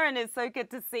 Sharon, it's so good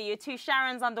to see you. Two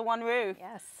Sharons under one roof.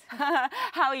 Yes.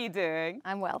 How are you doing?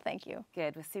 I'm well, thank you.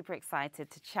 Good. We're super excited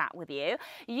to chat with you.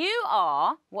 You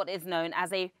are what is known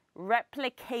as a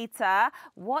replicator.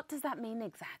 What does that mean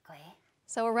exactly?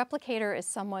 So a replicator is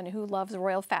someone who loves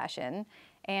royal fashion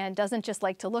and doesn't just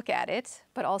like to look at it,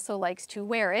 but also likes to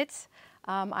wear it,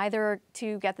 either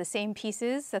to get the same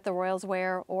pieces that the royals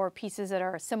wear or pieces that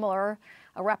are similar,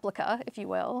 a replica, if you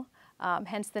will.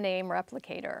 Hence the name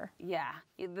Replikater. Yeah,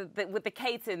 with the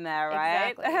Kate in there,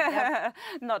 right? Exactly. Yep.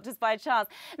 Not just by chance.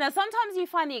 Now, sometimes you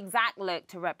find the exact look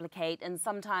to replicate, and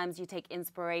sometimes you take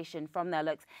inspiration from their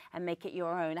looks and make it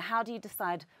your own. How do you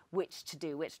decide which to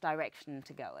do, which direction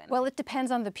to go in? Well, it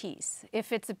depends on the piece.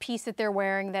 If it's a piece that they're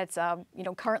wearing that's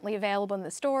currently available in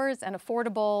the stores and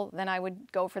affordable, then I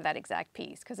would go for that exact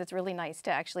piece, because it's really nice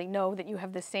to actually know that you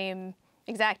have the same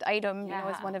exact item,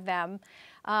 as one of them.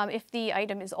 If the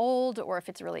item is old or if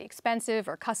it's really expensive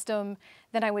or custom,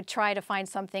 then I would try to find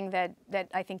something that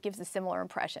I think gives a similar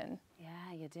impression. Yeah,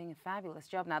 you're doing a fabulous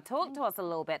job. Now, talk to us a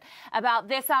little bit about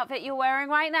this outfit you're wearing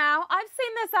right now. I've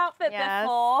seen this outfit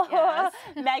before. Yes.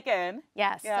 Meghan.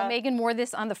 Yes, Yeah. So Meghan wore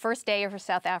this on the first day of her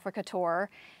South Africa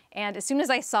tour. And as soon as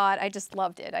I saw it, I just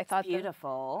loved it. I thought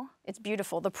beautiful. It's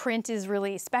beautiful. The print is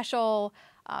really special.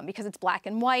 because it's black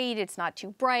and white. It's not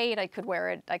too bright. I could wear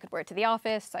it to the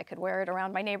office. I could wear it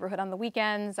around my neighborhood on the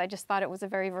weekends. I just thought it was a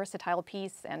very versatile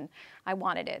piece, and I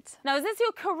wanted it. Now, is this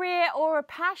your career or a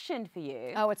passion for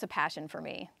you? Oh, it's a passion for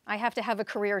me. I have to have a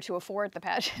career to afford the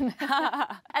passion.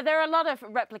 There are a lot of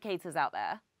replicators out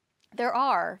there. There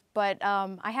are, but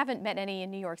I haven't met any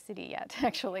in New York City yet,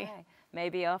 actually. Okay.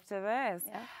 Maybe after this.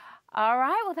 Yeah. All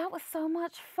right, well, that was so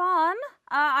much fun.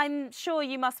 I'm sure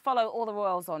you must follow all the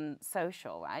royals on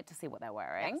social, right, to see what they're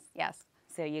wearing. Yes.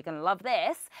 Yes. So you're going to love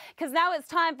this, because now it's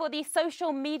time for the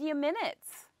social media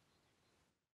minutes.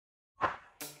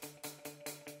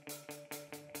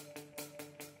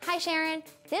 Hi Sharon.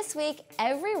 This week,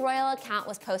 every royal account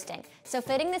was posting, so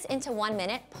fitting this into 1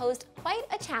 minute posed quite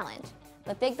a challenge.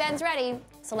 But Big Ben's ready,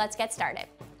 so let's get started.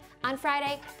 On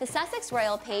Friday, the Sussex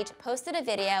Royal page posted a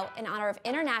video in honor of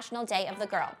International Day of the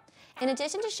Girl. In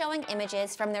addition to showing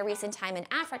images from their recent time in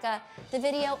Africa, the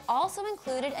video also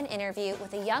included an interview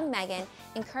with a young Meghan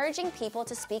encouraging people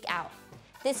to speak out.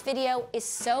 This video is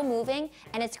so moving,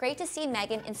 and it's great to see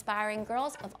Meghan inspiring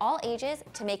girls of all ages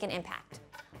to make an impact.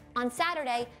 On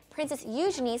Saturday, Princess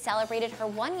Eugenie celebrated her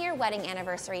 1-year wedding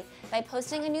anniversary by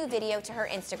posting a new video to her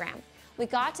Instagram. We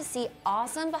got to see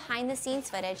awesome behind-the-scenes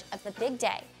footage of the big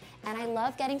day, and I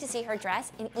love getting to see her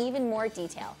dress in even more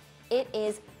detail. It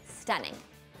is stunning.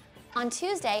 On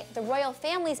Tuesday, the royal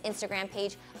family's Instagram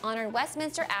page honored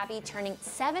Westminster Abbey turning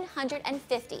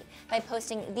 750 by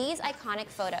posting these iconic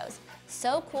photos.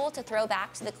 So cool to throw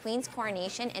back to the Queen's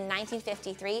coronation in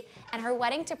 1953 and her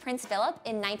wedding to Prince Philip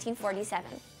in 1947.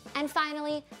 And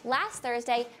finally, last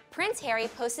Thursday, Prince Harry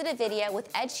posted a video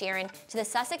with Ed Sheeran to the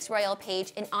Sussex Royal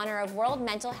page in honor of World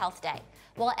Mental Health Day.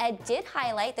 While Ed did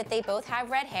highlight that they both have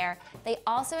red hair, they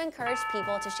also encouraged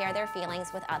people to share their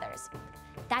feelings with others.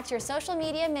 That's your social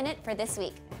media minute for this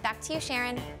week. Back to you,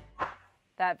 Sharon.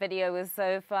 That video was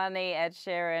so funny, Ed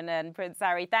Sheeran and Prince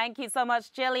Harry. Thank you so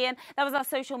much, Gillian. That was our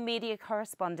social media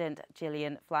correspondent,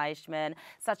 Gillian Fleischman.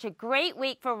 Such a great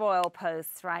week for royal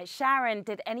posts, right? Sharon,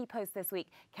 did any post this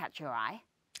week catch your eye?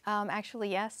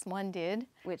 Actually, yes, one did.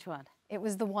 Which one? It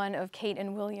was the one of Kate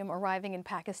and William arriving in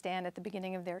Pakistan at the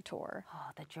beginning of their tour.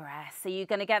 Oh, the dress. Are you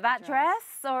going to get that dress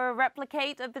or a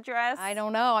replicate of the dress? I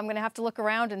don't know. I'm going to have to look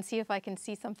around and see if I can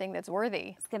see something that's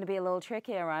worthy. It's going to be a little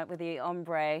trickier, right, with the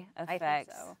ombre effect. I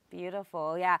think so.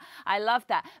 Beautiful. Yeah, I love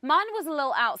that. Mine was a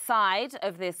little outside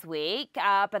of this week,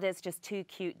 but it's just too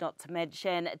cute not to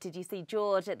mention. Did you see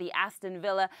George at the Aston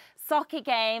Villa soccer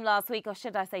game last week, or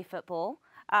should I say football?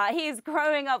 He's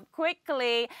growing up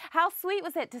quickly. How sweet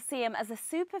was it to see him as a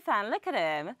super fan? Look at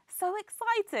him, so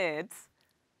excited.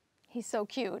 He's so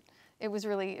cute. It was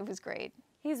great.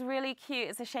 He's really cute.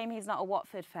 It's a shame he's not a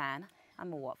Watford fan.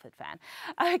 I'm a Watford fan.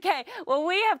 Okay, well,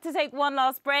 we have to take one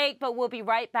last break, but we'll be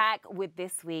right back with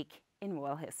This Week in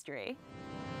Royal History.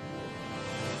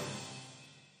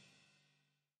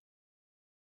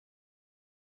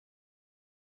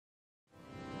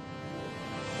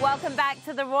 Welcome back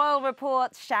to the Royal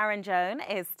Report. Sharon Joan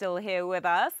is still here with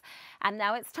us. And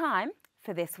now it's time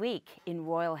for This Week in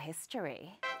Royal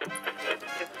History.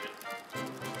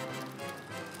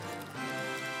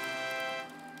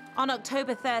 On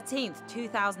October 13th,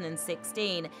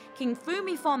 2016, King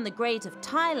Phumifon the Great of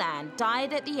Thailand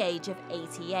died at the age of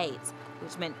 88,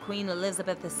 which meant Queen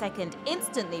Elizabeth II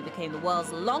instantly became the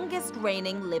world's longest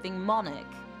reigning living monarch.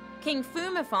 King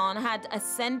Phumifon had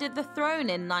ascended the throne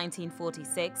in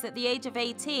 1946 at the age of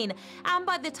 18, and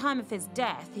by the time of his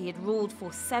death, he had ruled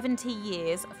for 70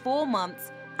 years, 4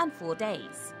 months, and 4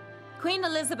 days. Queen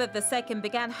Elizabeth II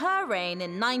began her reign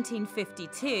in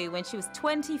 1952 when she was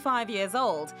 25 years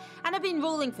old, and had been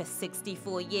ruling for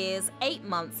 64 years, 8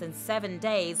 months, and 7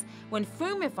 days when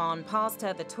Phumifon passed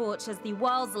her the torch as the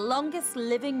world's longest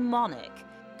living monarch.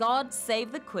 God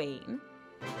save the Queen.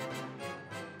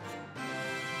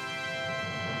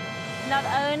 Not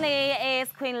only is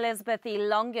Queen Elizabeth the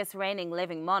longest reigning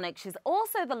living monarch, she's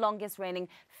also the longest reigning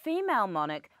female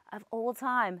monarch of all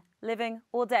time, living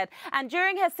or dead. And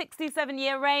during her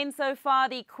 67-year reign so far,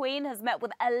 the Queen has met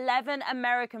with 11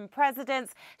 American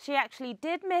presidents. She actually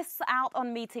did miss out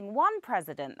on meeting one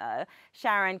president, though.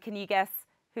 Sharon, can you guess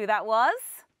who that was?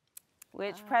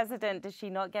 Which president did she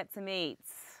not get to meet?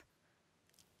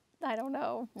 I don't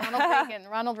know. Ronald Reagan.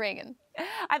 Ronald Reagan.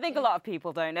 I think a lot of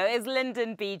people don't know. It's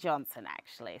Lyndon B. Johnson,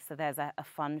 actually. So there's a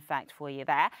fun fact for you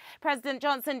there. President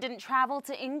Johnson didn't travel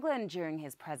to England during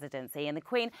his presidency, and the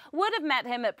Queen would have met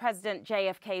him at President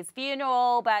JFK's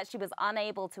funeral, but she was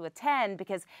unable to attend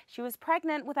because she was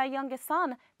pregnant with our youngest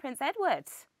son, Prince Edward.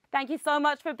 Thank you so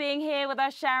much for being here with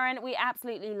us, Sharon. We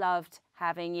absolutely loved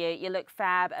having you. You look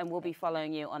fab, and we'll be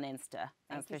following you on Insta.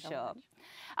 That's for sure. Much.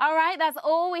 All right, that's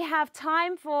all we have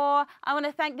time for. I want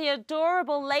to thank the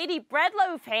adorable Lady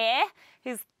Breadloaf here,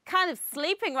 who's kind of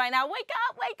sleeping right now. Wake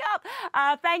up, wake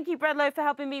up. Thank you, Breadloaf, for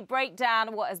helping me break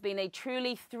down what has been a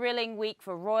truly thrilling week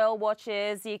for royal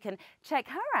watchers. You can check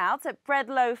her out at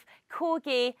Breadloaf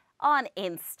Corgi on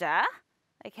Insta.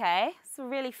 Okay, it's a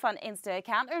really fun Insta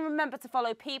account. And remember to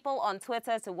follow People on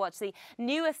Twitter to watch the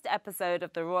newest episode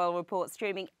of The Royal Report,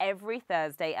 streaming every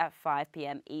Thursday at 5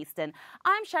 p.m. Eastern.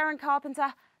 I'm Sharon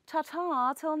Carpenter.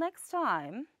 Ta-ta, till next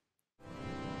time.